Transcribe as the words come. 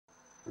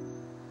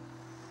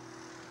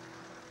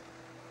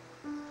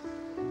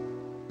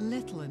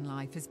Little in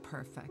life is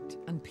perfect,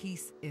 and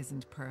peace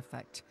isn't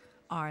perfect.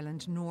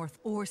 Ireland, north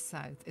or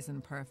south,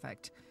 isn't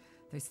perfect.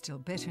 There's still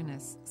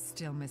bitterness,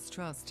 still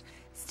mistrust,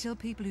 still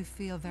people who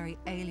feel very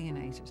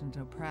alienated and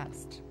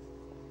oppressed.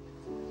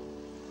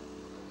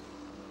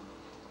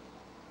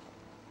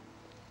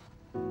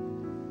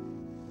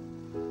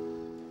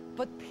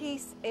 But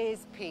peace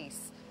is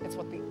peace. It's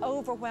what the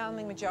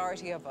overwhelming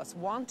majority of us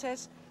wanted,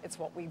 it's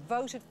what we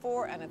voted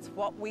for, and it's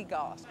what we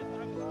got.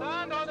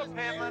 Stand on the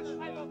pavement.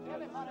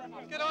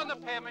 Get on the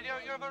pavement,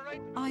 you have a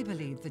right. I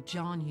believe that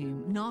John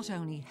Hume not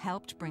only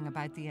helped bring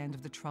about the end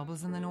of the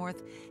Troubles in the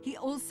North, he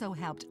also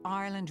helped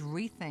Ireland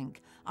rethink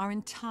our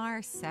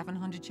entire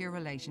 700-year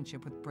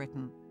relationship with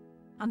Britain.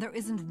 And there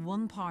isn't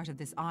one part of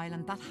this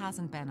island that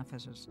hasn't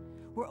benefited.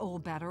 We're all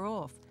better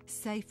off,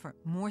 safer,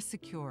 more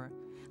secure.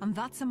 And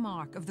that's a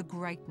mark of the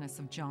greatness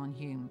of John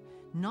Hume,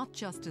 not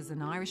just as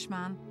an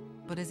Irishman,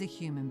 but as a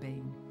human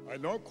being. I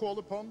now call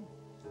upon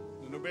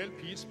the Nobel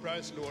Peace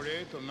Prize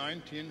laureate of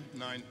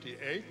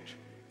 1998,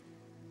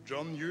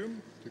 John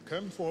Hume, to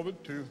come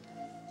forward to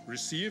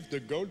receive the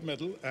gold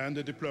medal and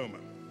the diploma.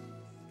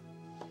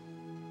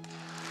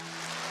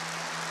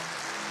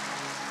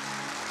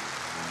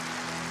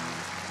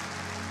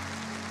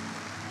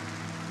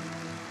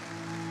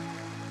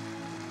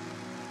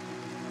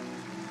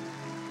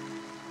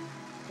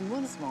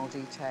 One small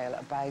detail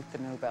about the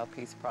Nobel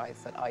Peace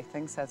Prize that I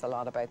think says a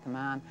lot about the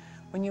man.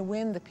 When you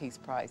win the Peace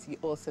Prize, you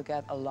also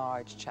get a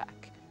large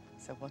cheque.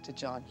 So what did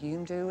John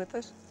Hume do with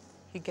it?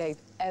 He gave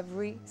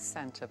every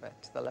cent of it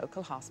to the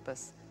local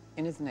hospice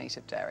in his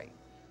native Derry.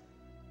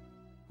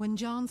 When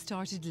John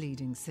started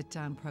leading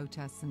sit-down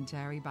protests in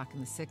Derry back in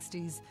the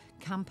 60s,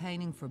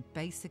 campaigning for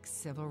basic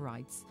civil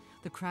rights,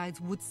 the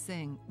crowds would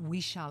sing "We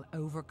Shall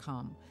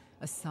Overcome,"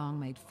 a song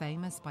made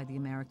famous by the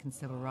American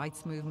Civil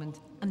Rights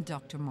Movement and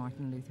Dr.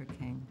 Martin Luther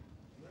King.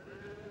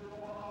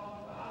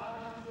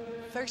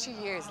 30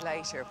 years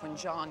later, when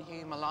John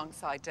Hume,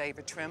 alongside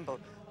David Trimble,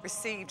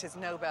 received his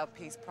Nobel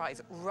Peace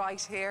Prize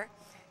right here,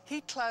 he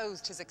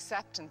closed his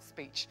acceptance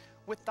speech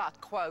with that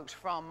quote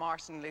from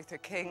Martin Luther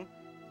King.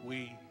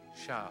 We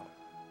shall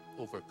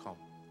overcome.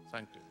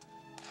 Thank you.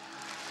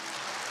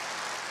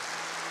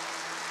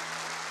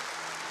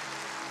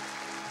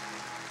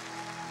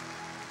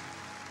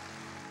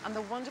 And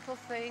the wonderful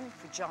thing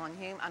for John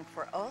Hume and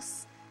for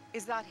us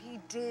is that he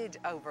did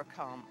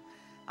overcome.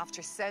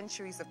 After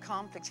centuries of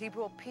conflict, he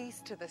brought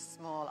peace to this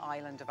small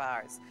island of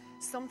ours.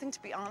 Something,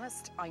 to be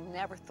honest, I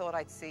never thought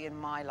I'd see in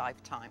my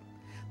lifetime.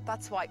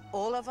 That's why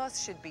all of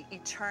us should be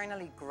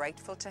eternally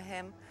grateful to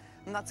him.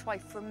 And that's why,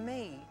 for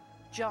me,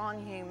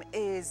 John Hume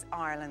is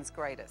Ireland's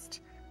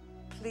greatest.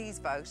 Please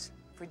vote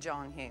for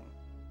John Hume.